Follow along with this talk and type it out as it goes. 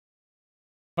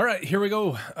All right, here we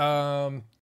go.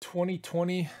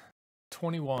 2020,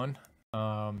 21.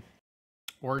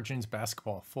 Origins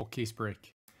basketball, full case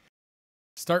break.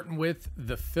 Starting with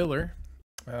the filler.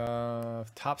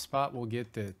 Top spot, we'll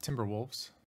get the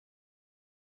Timberwolves.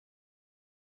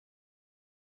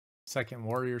 Second,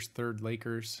 Warriors. Third,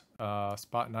 Lakers.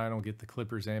 Spot 9 will get the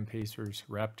Clippers and Pacers.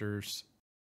 Raptors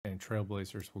and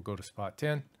Trailblazers will go to spot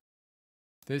 10.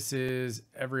 This is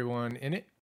everyone in it.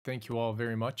 Thank you all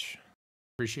very much.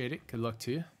 Appreciate it. Good luck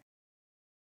to you.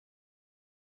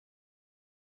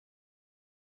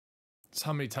 That's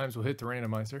how many times we'll hit the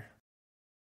randomizer.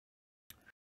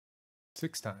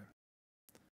 6 times.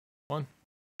 1,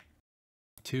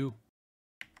 2,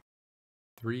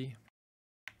 3,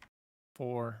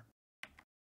 4,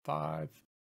 5,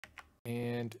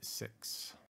 and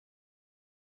 6.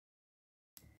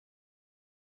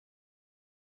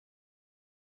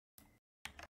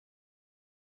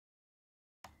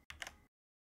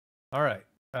 All right.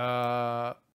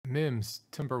 Mims,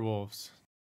 Timberwolves.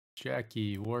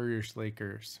 Jackie, Warriors,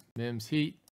 Lakers. Mims,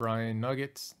 Heat. Brian,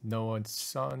 Nuggets. Noah,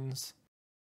 Suns.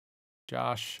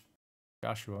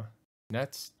 Joshua,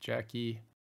 Nets. Jackie,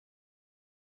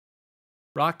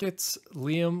 Rockets.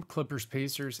 Liam, Clippers,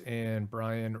 Pacers. And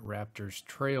Brian, Raptors,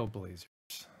 Trailblazers.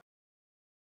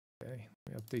 Okay,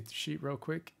 let me update the sheet real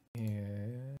quick.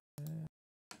 And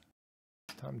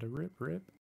time to rip.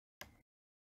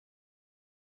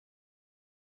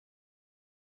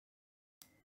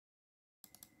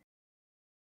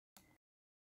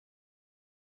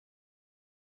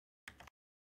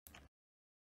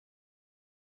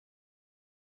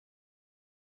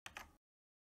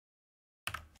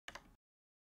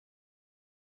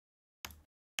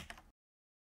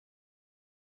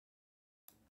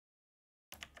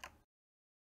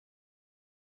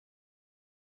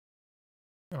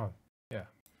 Oh, yeah.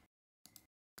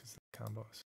 Because the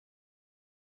combos.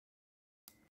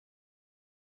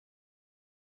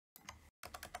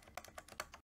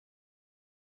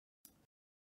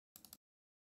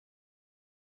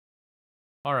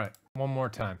 All right, one more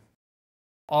time.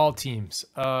 All teams.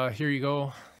 Here you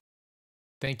go.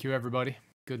 Thank you, everybody.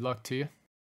 Good luck to you.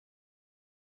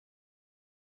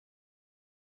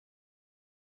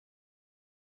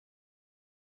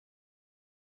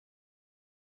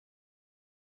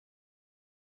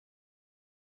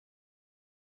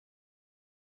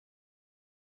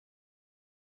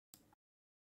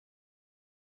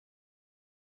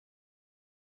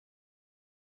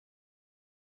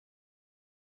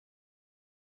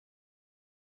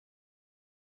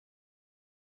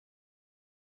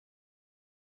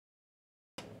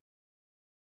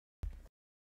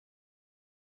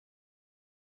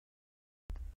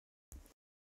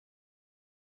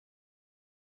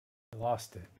 I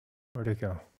lost it. Where'd it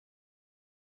go?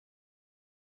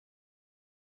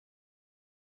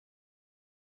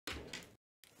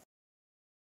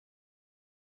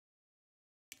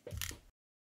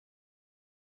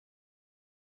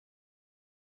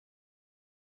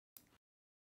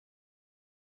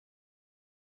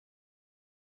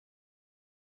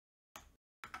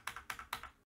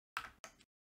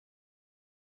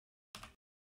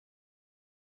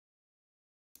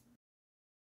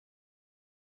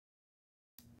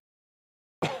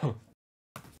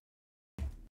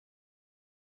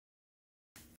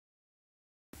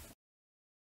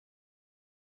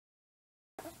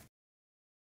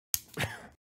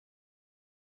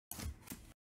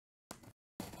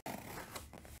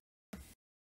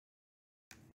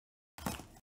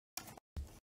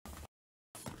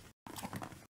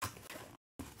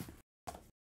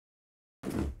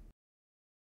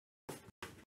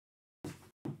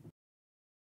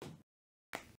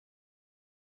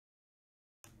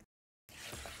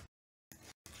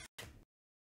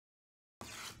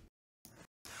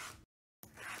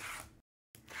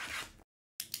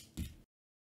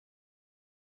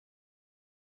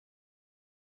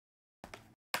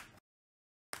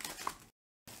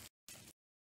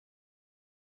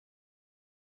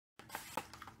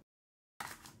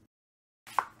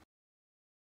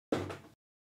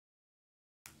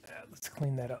 Let's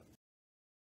clean that up.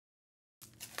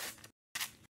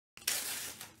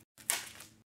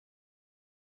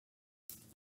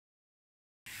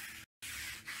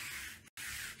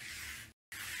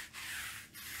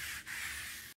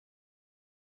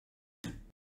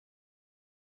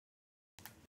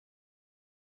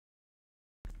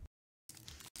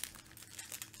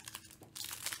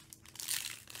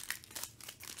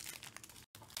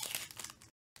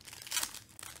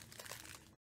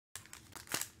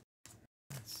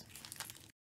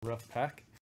 Rough pack.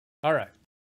 All right.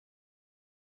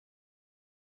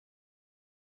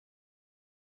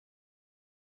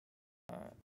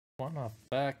 One off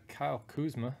back, Kyle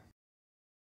Kuzma.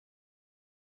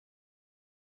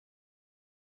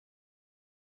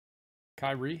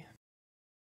 Kyrie.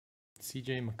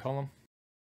 CJ McCollum.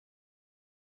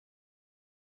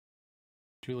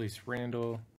 Julius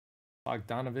Randle.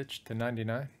 Bogdanovich to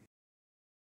 99.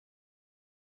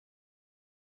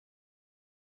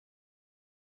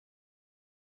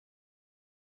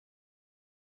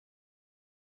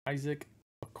 Isaac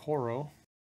Okoro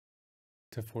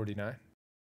to 49.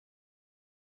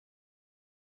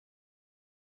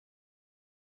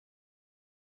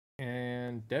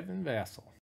 And Devin Vassell.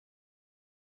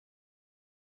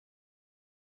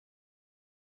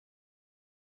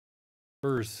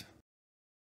 Spurs.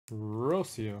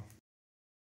 Roadshow.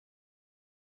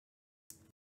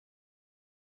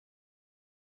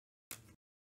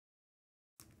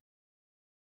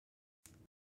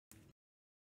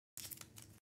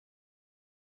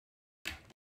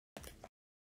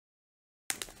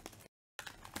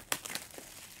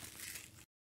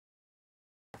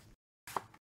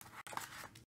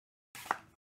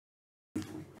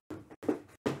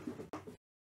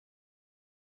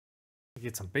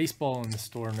 Get some baseball in the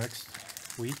store next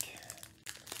week.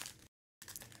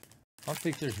 I don't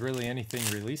think there's really anything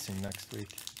releasing next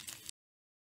week.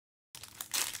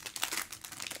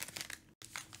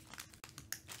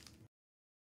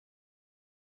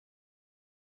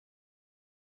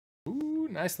 Ooh,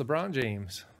 nice LeBron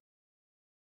James.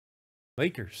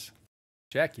 Lakers.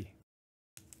 Jackie.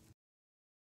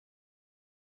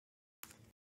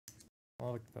 I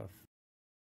like the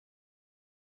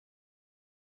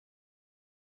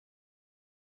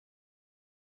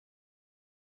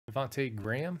Devontae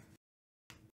Graham.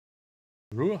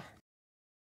 Rua.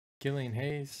 Killian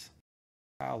Hayes.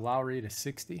 Kyle Lowry to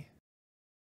 60.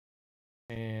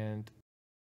 And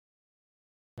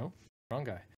nope, wrong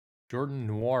guy. Jordan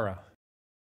Nwora.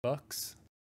 Bucks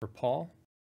for Paul.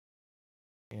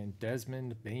 And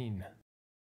Desmond Bain.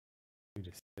 Dude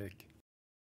is sick.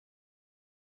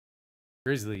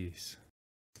 Grizzlies.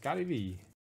 Scotty V.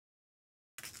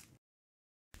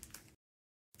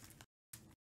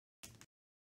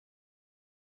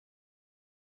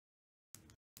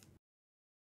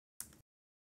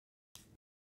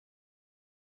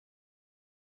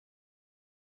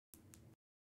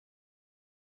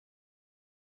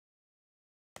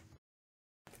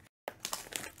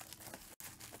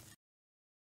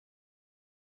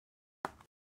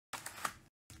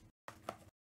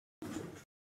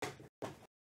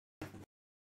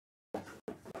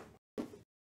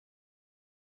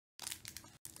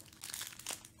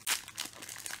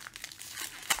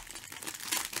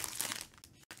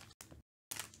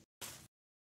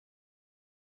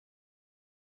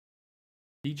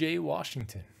 DJ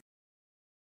Washington.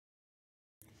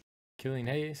 Killian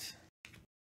Hayes.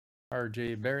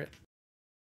 RJ Barrett.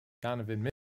 Donovan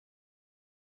Mitchell.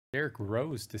 Derrick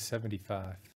Rose to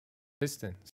 75.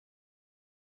 Pistons.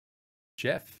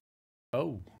 Jeff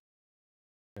O.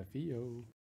 FEO.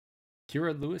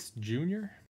 Kira Lewis Jr.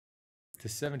 to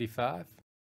 75.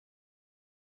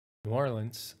 New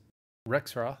Orleans.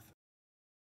 Rexroth.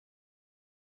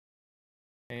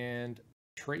 And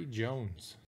Trey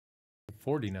Jones.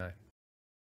 49.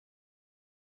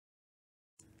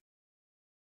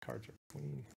 Cards are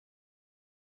clean.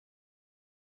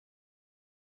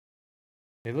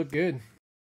 They look good.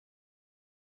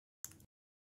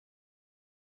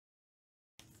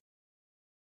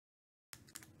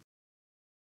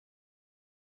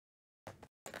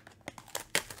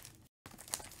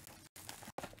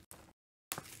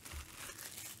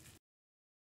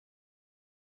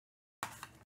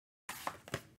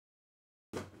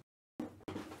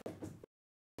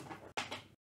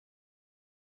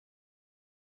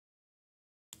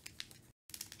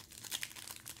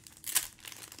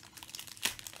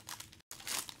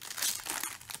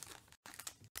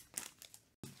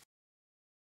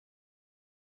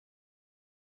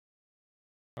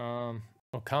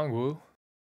 Okongwu,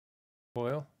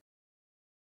 foil.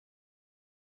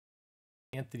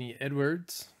 Anthony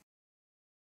Edwards,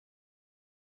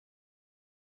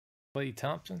 Klay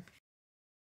Thompson,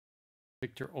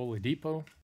 Victor Oladipo,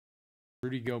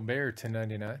 Rudy Gobert to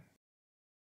 99,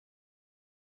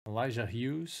 Elijah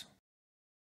Hughes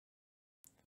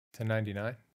to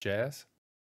 99, Jazz,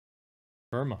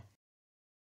 Burma,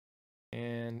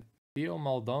 and Theo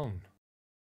Maldone,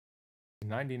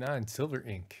 99, Silver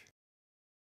Ink.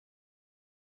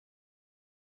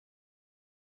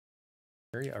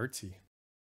 Very artsy.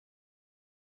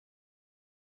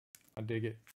 I dig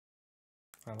it.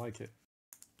 I like it.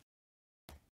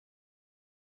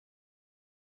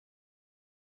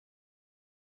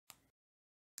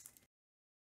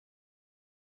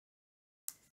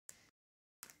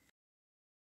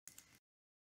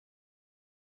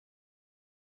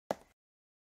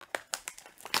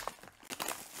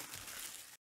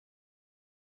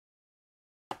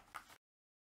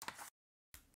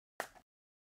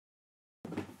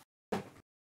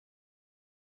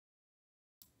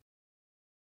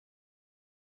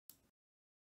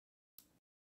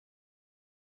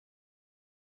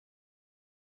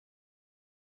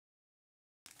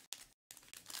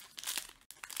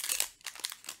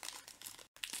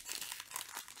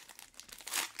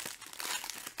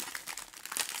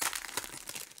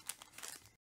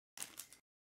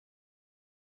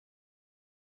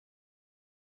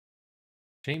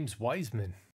 James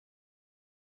Wiseman.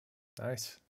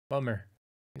 Nice. Bummer.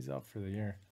 He's out for the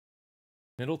year.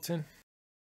 Middleton.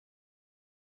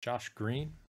 Josh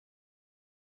Green.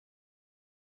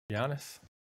 Giannis.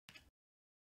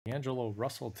 D'Angelo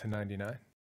Russell to 99.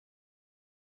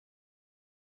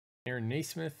 Aaron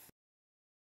Naismith.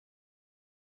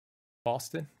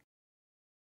 Boston.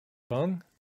 Bung.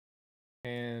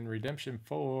 And redemption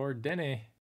for Dene.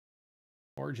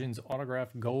 Origins autograph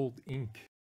gold ink.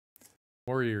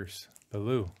 Warriors.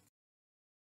 Blue.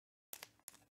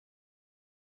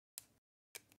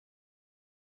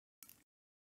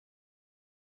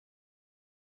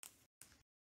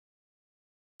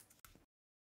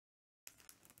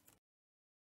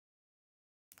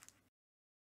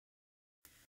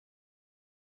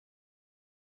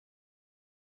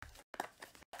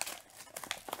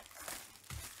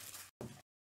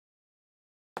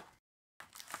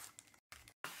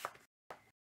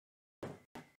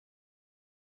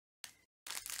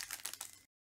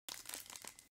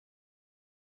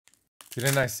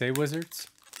 Didn't I say Wizards?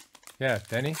 Yeah,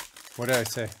 Denny. What did I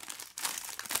say?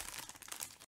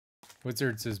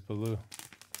 Wizards is blue.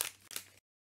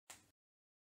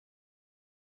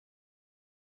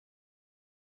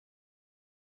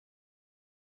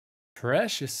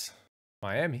 Precious.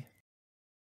 Miami.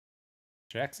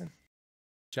 Jackson.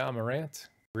 John Morant.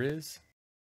 Grizz.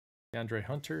 DeAndre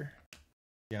Hunter.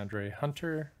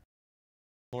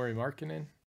 Lauri Markkanen.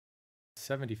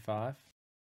 75.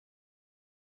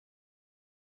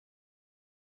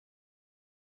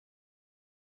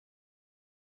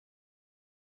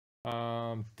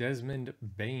 Desmond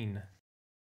Bane.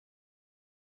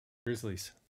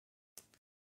 Grizzlies.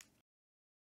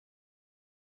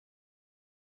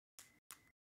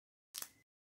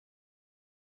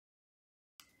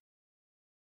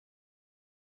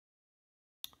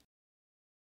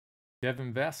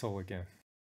 Devin Vassell again.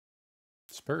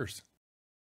 Spurs.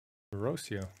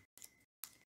 Roadshow.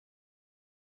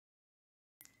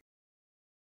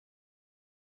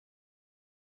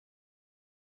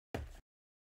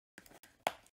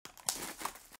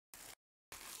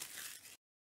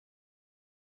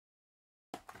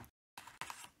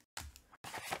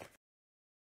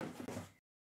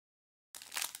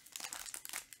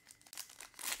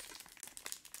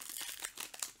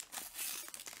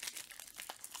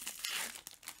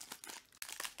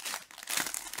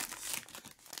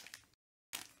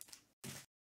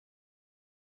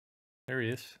 There he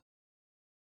is.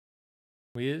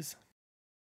 Wiz.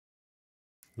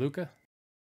 Luca.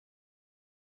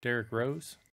 Derrick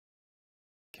Rose.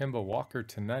 Kemba Walker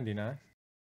to 99.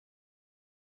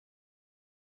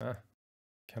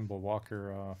 Kemba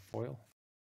Walker foil.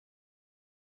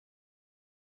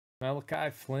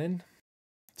 Malachi Flynn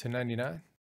to 99.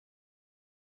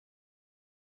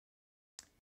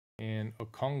 And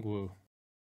Okongwu.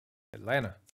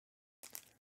 Atlanta.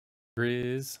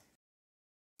 Grizz.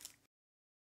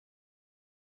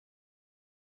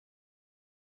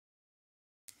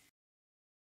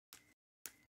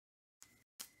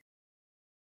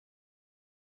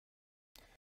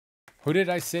 Who did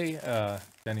I say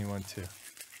Denny went to?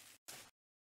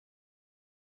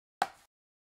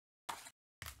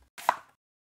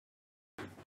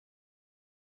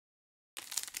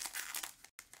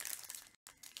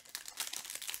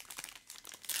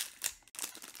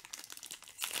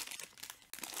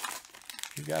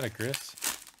 You got it, Chris.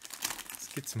 Let's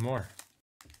get some more.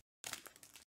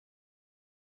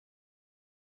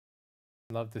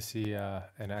 Love to see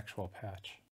an actual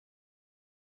patch.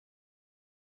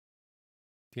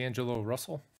 D'Angelo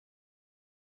Russell.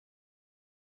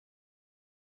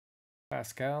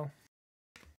 Pascal.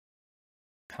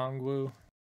 Kongwu.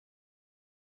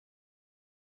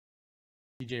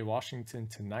 PJ Washington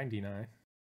to 99.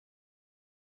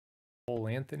 Cole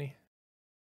Anthony.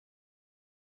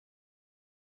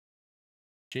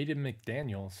 Jaden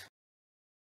McDaniels.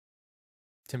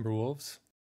 Timberwolves.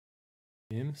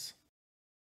 Mims.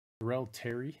 Terrell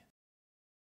Terry.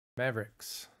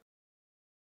 Mavericks.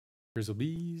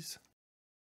 Grizzlies.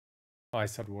 Oh, I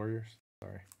said Warriors.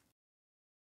 Sorry.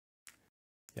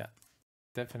 Yeah,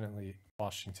 definitely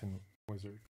Washington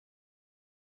Wizards.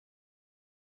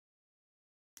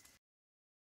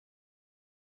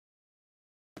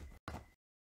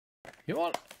 You know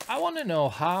what? I want to know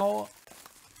how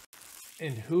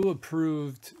and who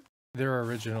approved their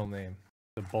original name,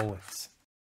 the Bullets.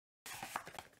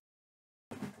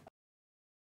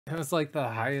 It was like the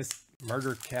highest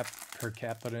murder per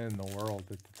capita in the world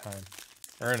at the time.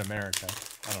 Or in America.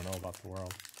 I don't know about the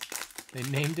world. They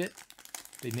named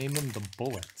them the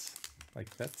Bullets.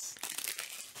 Like, that's...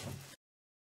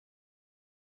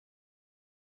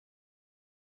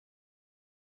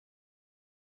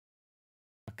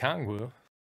 Okongwu.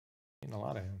 Getting a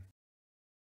lot of him.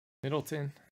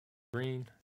 Middleton, Green,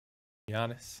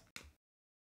 Giannis,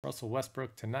 Russell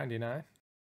Westbrook to 99.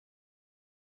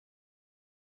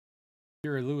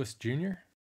 Kira Lewis Jr.,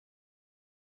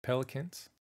 Pelicans,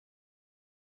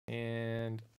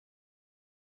 and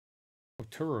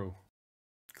Oturu,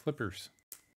 Clippers.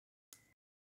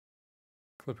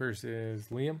 Clippers is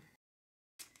Liam.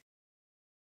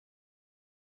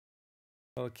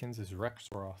 Pelicans is Rex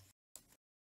Roth.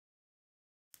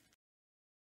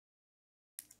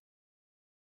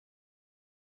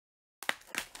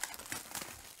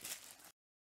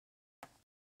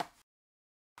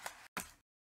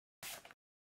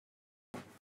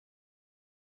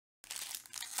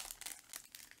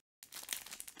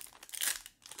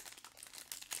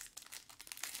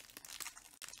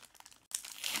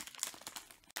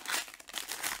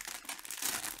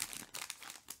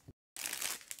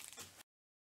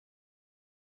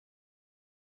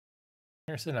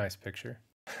 Here's a nice picture.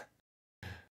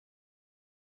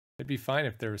 It'd be fine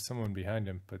if there was someone behind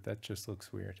him, but that just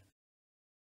looks weird.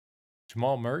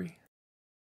 Jamal Murray.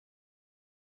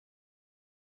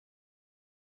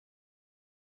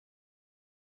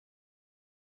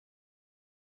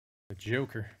 The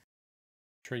Joker.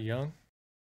 Trae Young.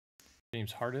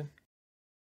 James Harden.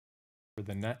 For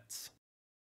the Nets.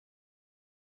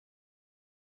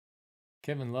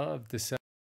 Kevin Love.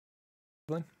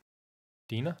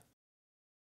 Dina.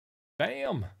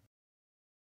 Bam!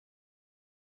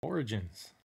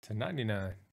 Origins to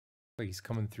 99. Like he's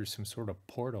coming through some sort of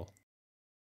portal.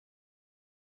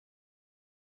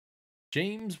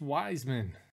 James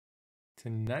Wiseman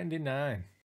to 99.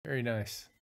 Very nice.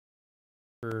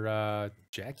 For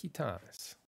Jackie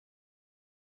Thomas.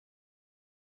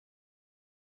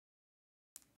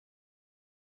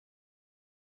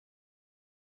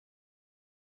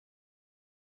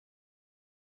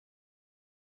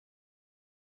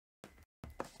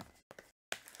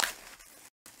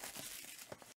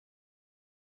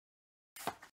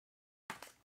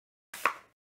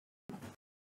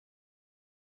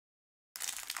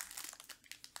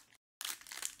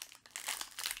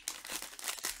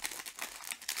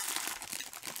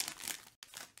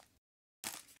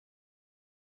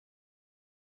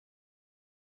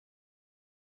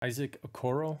 Isaac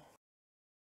Okoro,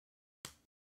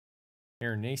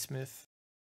 Aaron Naismith,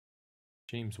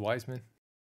 James Wiseman,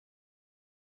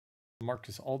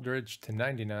 Marcus Aldridge to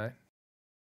 99,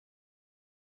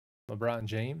 LeBron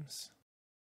James,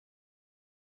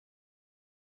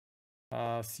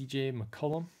 CJ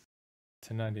McCollum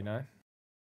to 99.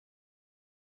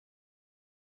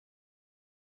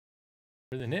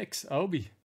 For the Knicks,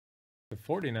 Obi to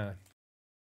 49.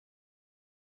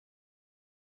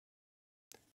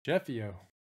 Jeffio.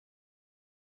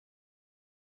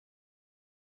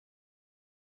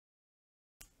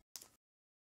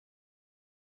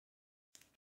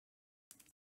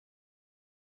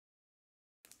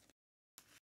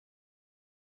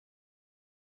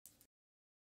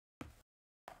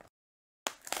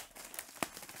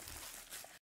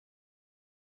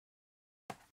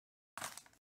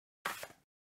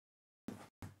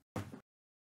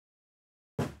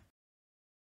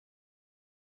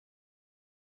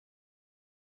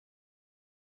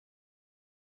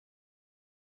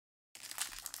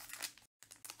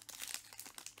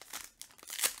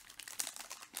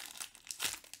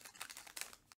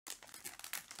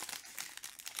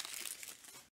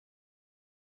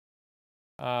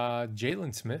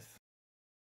 Jalen Smith,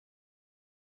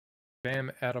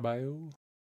 Bam Adebayo,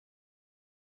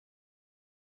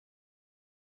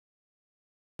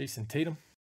 Jason Tatum,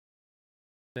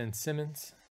 Ben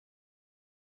Simmons,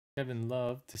 Kevin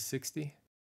Love to 60,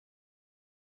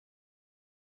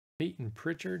 Peyton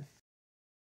Pritchard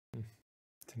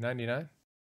to 99,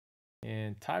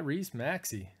 and Tyrese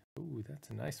Maxey. Ooh, that's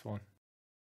a nice one.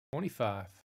 25.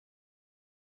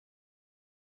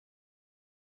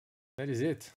 That is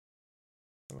it.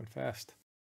 That went fast.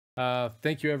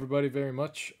 Thank you everybody very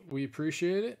much. We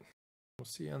appreciate it. We'll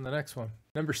see you on the next one.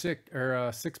 Number 6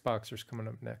 or 6 boxers coming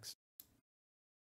up next.